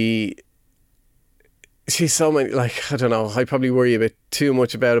so many, I don't know, I probably worry a bit too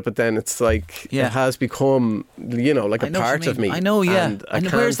much about it, but then it's it has become, a part of me. I know, yeah.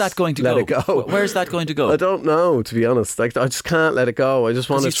 And where's that going to go? Let it go. Where's that going to go? I don't know, to be honest. I just can't let it go. I just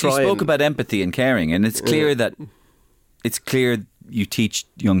want to try. You spoke about empathy and caring, and it's clear that you teach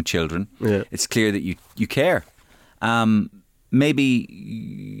young children. Yeah. It's clear that you care. Maybe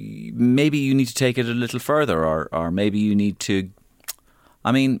you need to take it a little further, or maybe you need to.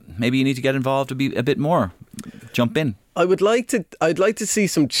 Maybe you need to get involved a bit more. Jump in. I'd like to see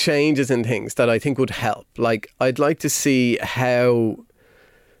some changes in things that I think would help. I'd like to see how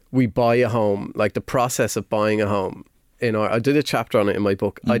we buy a home, the process of buying a home. I did a chapter on it in my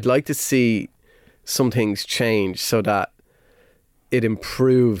book. I'd like to see some things change so that it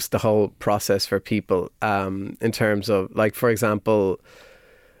improves the whole process for people. In terms of, for example,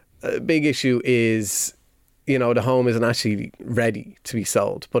 a big issue is, the home isn't actually ready to be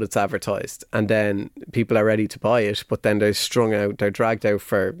sold, but it's advertised, and then people are ready to buy it, but then they're dragged out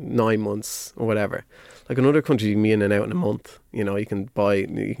for 9 months or whatever. In other countries, you can be in and out in a month. You can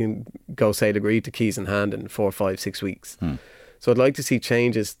go sail agree to keys in hand in 4, 5, 6 weeks. So I'd like to see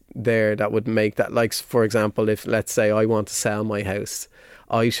changes there that would make that, for example, if, let's say, I want to sell my house,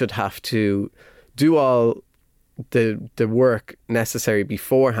 I should have to do all the work necessary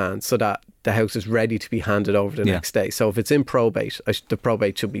beforehand so that the house is ready to be handed over the next day. So if it's in probate, the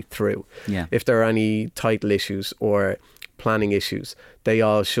probate should be through. Yeah. If there are any title issues or planning issues, they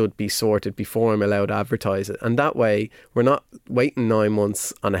all should be sorted before I'm allowed to advertise it. And that way, we're not waiting 9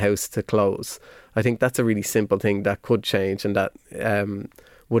 months on a house to close. I think that's a really simple thing that could change and that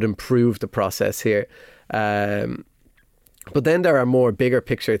would improve the process here. But then there are more bigger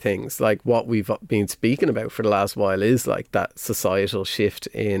picture things, like what we've been speaking about for the last while is that societal shift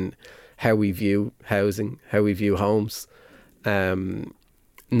in how we view housing, how we view homes,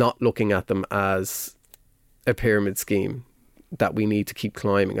 not looking at them as a pyramid scheme that we need to keep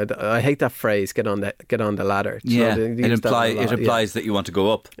climbing. I hate that phrase, get on the ladder. Yeah, it implies that you want to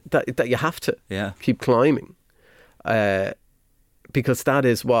go up. That you have to keep climbing. Because that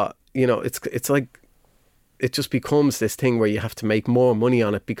is what, it's like, it just becomes this thing where you have to make more money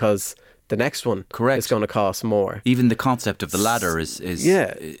on it because the next one is going to cost more. Even the concept of the ladder is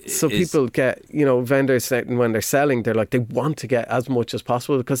people get, vendors, when they're selling, they're they want to get as much as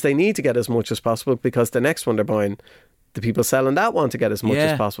possible because they need to get as much as possible because the next one they're buying, the people selling that want to get as much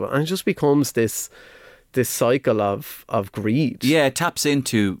as possible. And it just becomes this cycle of greed. Yeah, it taps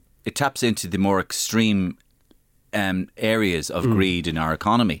into the more extreme areas of greed in our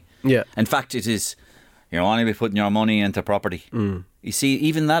economy. Yeah. In fact, it is You're only be putting your money into property. You see,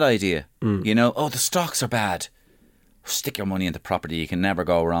 even that idea, you know, oh, the stocks are bad. Stick your money into property. You can never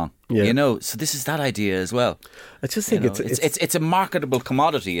go wrong. Yeah. You know, so this is that idea as well. I just think it's a marketable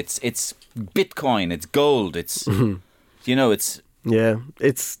commodity. It's Bitcoin. It's gold. It's you know, it's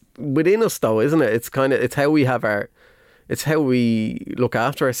it's within us though, isn't it? It's how we have it's how we look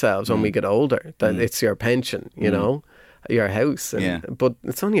after ourselves when we get older. That it's your pension, you know. Your house, but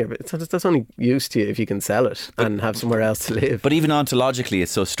that's only use to you if you can sell it and have somewhere else to live. But even ontologically,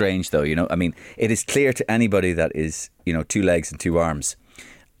 it's so strange, though. You know, I mean, it is clear to anybody that is, you know, 2 legs and 2 arms.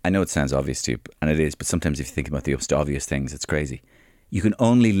 I know it sounds obvious to you, and it is. But sometimes, if you think about the most obvious things, it's crazy. You can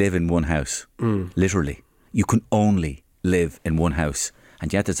only live in one house, literally. You can only live in one house,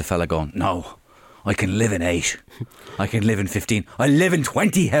 and yet there's a fella going, "No, I can live in 8. I can live in 15. I live in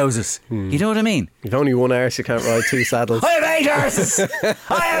 20 houses." You know what I mean? You've only one arse, you can't ride 2 saddles. I have 8 arses.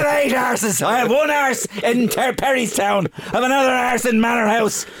 I have 8 arses. I have one arse in Perrystown. I have another arse in Manor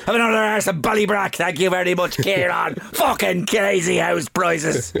House. I have another arse in Ballybrack. Thank you very much, Kieran. Fucking crazy house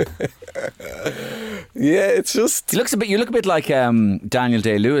prices. Yeah, it's just... You look a bit like Daniel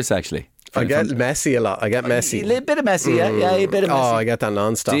Day-Lewis, actually. I get messy a lot. I get messy. A bit of messy, yeah, a bit of messy. Oh, I get that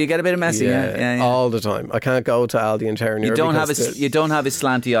non-stop. Do you get a bit of messy? Yeah. All the time. I can't go to Aldi and Terranure. You don't have his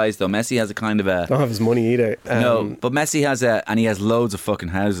slanty eyes though. Messi has a kind of a... Don't have his money either. No, but Messi has and he has loads of fucking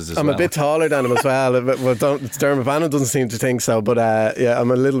houses as well. I'm a bit taller than him as well. Dermot Bannon doesn't seem to think so, but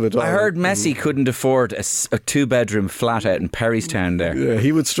I'm a little bit taller. I heard Messi couldn't afford a 2-bedroom flat out in Perrystown there. Yeah,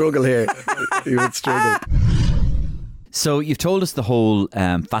 he would struggle here. He would struggle. So you've told us the whole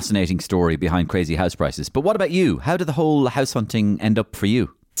fascinating story behind crazy house prices, but what about you? How did the whole house hunting end up for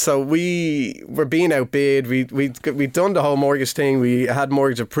you? So we were being outbid. We'd done the whole mortgage thing. We had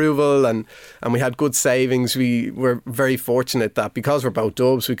mortgage approval and we had good savings. We were very fortunate that because we're both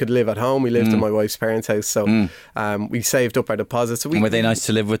dubs, we could live at home. We lived in my wife's parents' house, so we saved up our deposits. So and were they nice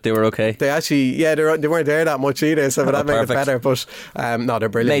to live with? They were okay? They actually, they weren't there that much either, so that made it better. But no, they're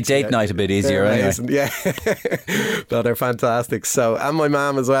brilliant. Made date night a bit easier, right? Yeah. No, they're fantastic. So, and my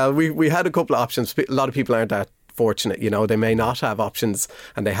mum as well. We had a couple of options. A lot of people aren't that fortunate, you know, they may not have options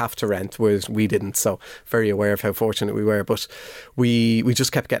and they have to rent, whereas we didn't. So very aware of how fortunate we were, but we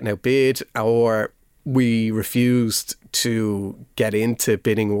just kept getting outbid, or we refused to get into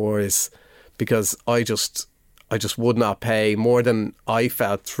bidding wars because I just would not pay more than I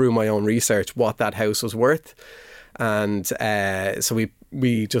felt through my own research what that house was worth. And so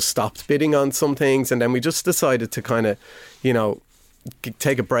we just stopped bidding on some things, and then we just decided to kind of, you know,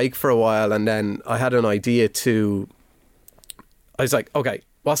 take a break for a while. And then I had an idea I was like, okay,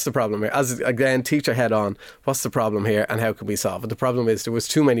 what's the problem here? As again, teacher head on, what's the problem here and how can we solve it? The problem is there was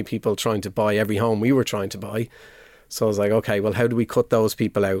too many people trying to buy every home we were trying to buy. So I was like, okay, well, how do we cut those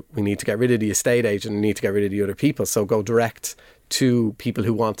people out? We need to get rid of the estate agent, we need to get rid of the other people. So go direct to people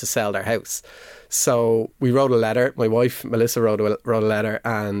who want to sell their house. So we wrote a letter. My wife, Melissa, wrote a letter,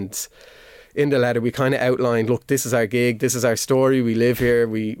 and in the letter we kind of outlined, look, this is our gig, this is our story, we live here,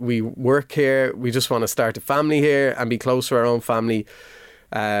 we work here, we just want to start a family here and be close to our own family.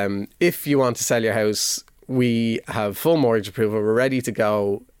 If you want to sell your house, we have full mortgage approval, we're ready to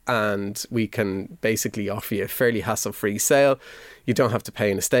go, and we can basically offer you a fairly hassle-free sale. You don't have to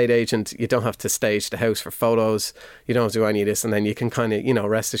pay an estate agent, you don't have to stage the house for photos, you don't have to do any of this, and then you can kind of, you know,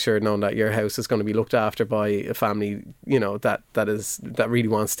 rest assured knowing that your house is going to be looked after by a family, you know, that really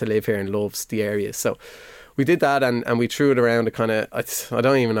wants to live here and loves the area. So we did that, and we threw it around a kind of, I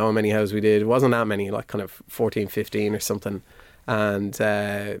don't even know how many houses we did. It wasn't that many, like kind of 14, 15 or something. And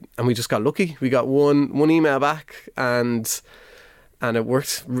we just got lucky. We got one email back, and it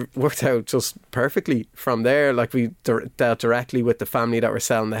worked out just perfectly from there. Like we dealt directly with the family that were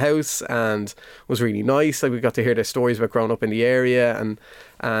selling the house, and it was really nice. Like we got to hear their stories about growing up in the area, and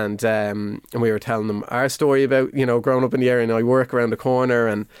we were telling them our story about, you know, growing up in the area. And I work around the corner,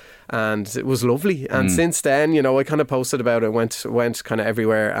 and it was lovely. And since then, you know, I kind of posted about it, went kind of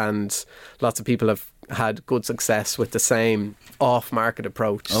everywhere, and lots of people have had good success with the same off-market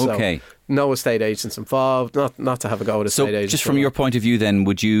approach. Okay. So no estate agents involved, not to have a go at estate agents. So just from your point of view then,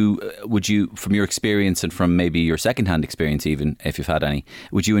 would you, from your experience and from maybe your second-hand experience even, if you've had any,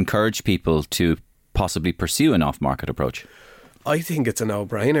 would you encourage people to possibly pursue an off-market approach? I think it's a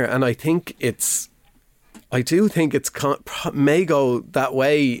no-brainer, and I do think it's may go that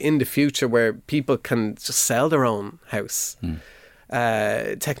way in the future, where people can just sell their own house.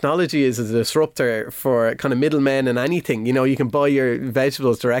 Technology is a disruptor for kind of middlemen and anything. You know, you can buy your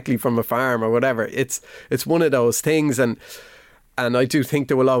vegetables directly from a farm or whatever. It's one of those things, and I do think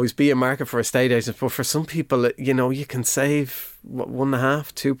there will always be a market for estate agents. But for some people, you know, you can save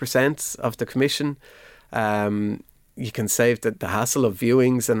 1.5%, 2% of the commission. You can save the hassle of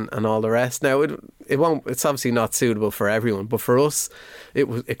viewings and all the rest. Now it won't. It's obviously not suitable for everyone, but for us,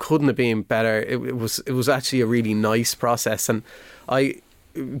 it couldn't have been better. It was actually a really nice process, and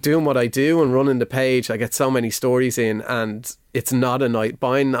doing what I do and running the page, I get so many stories in, and it's not a nice.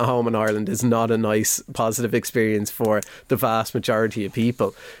 Buying a home in Ireland is not a nice, positive experience for the vast majority of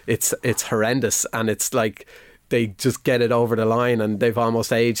people. It's horrendous, and it's like they just get it over the line and they've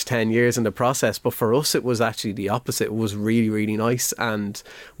almost aged 10 years in the process. But for us, it was actually the opposite. It was really, really nice, and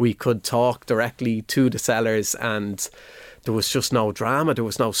we could talk directly to the sellers, and there was just no drama, there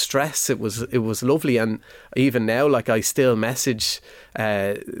was no stress. It was lovely. And even now, like, I still message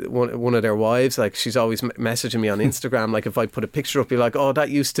one of their wives. Like, she's always messaging me on Instagram. Like, if I put a picture up, you're like, oh, that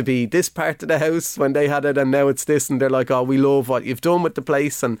used to be this part of the house when they had it, and now it's this. And they're like, oh, we love what you've done with the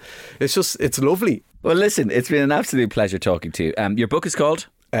place. And it's lovely. Well, listen, it's been an absolute pleasure talking to you. Your book is called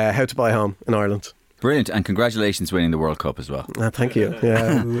How to Buy a Home in Ireland. Brilliant, and congratulations winning the World Cup as well. Thank you.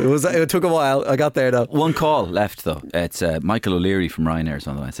 Yeah, it took a while. I got there though. One call left though. It's Michael O'Leary from Ryanair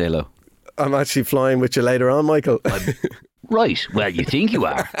on the line. Say hello. I'm actually flying with you later on, Michael. Right, well, you think you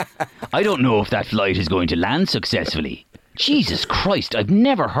are. I don't know if that flight is going to land successfully. Jesus Christ, I've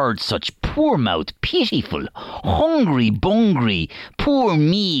never heard such poor-mouthed, pitiful, hungry, bungry, poor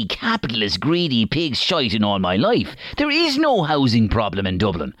me, capitalist, greedy pig shite in all my life. There is no housing problem in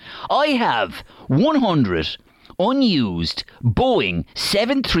Dublin. I have 100 unused Boeing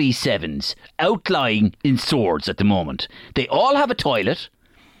 737s outlying in Swords at the moment. They all have a toilet.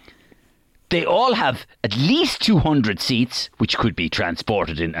 They all have at least 200 seats, which could be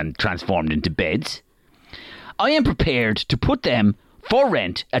transported in and transformed into beds. I am prepared to put them for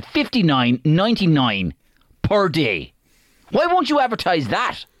rent at $59.99 per day. Why won't you advertise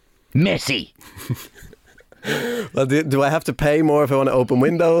that? Messy. Well, do I have to pay more if I want to open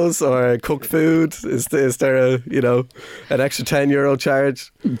windows or cook food? Is there an extra €10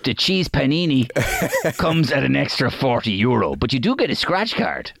 charge? The cheese panini comes at an extra €40, but you do get a scratch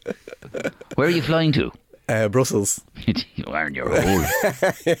card. Where are you flying to? Brussels. You are in your hole.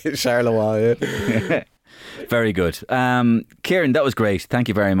 Charleroi, yeah. Very good. Kieran, that was great. Thank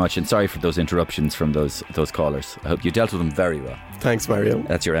you very much, and sorry for those interruptions from those callers. I hope you dealt with them very well. Thanks, Mario.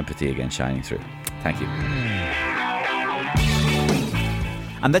 That's your empathy again shining through. Thank you.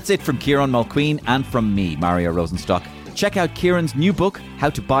 And that's it from Kieran Mulqueen and from me, Mario Rosenstock. Check out Kieran's new book,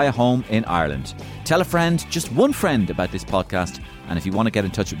 How to Buy a Home in Ireland. Tell a friend, just one friend, about this podcast. And if you want to get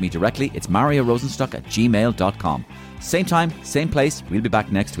in touch with me directly, it's mariorosenstock@gmail.com. Same time, same place. We'll be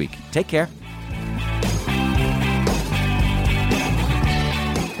back next week. Take care.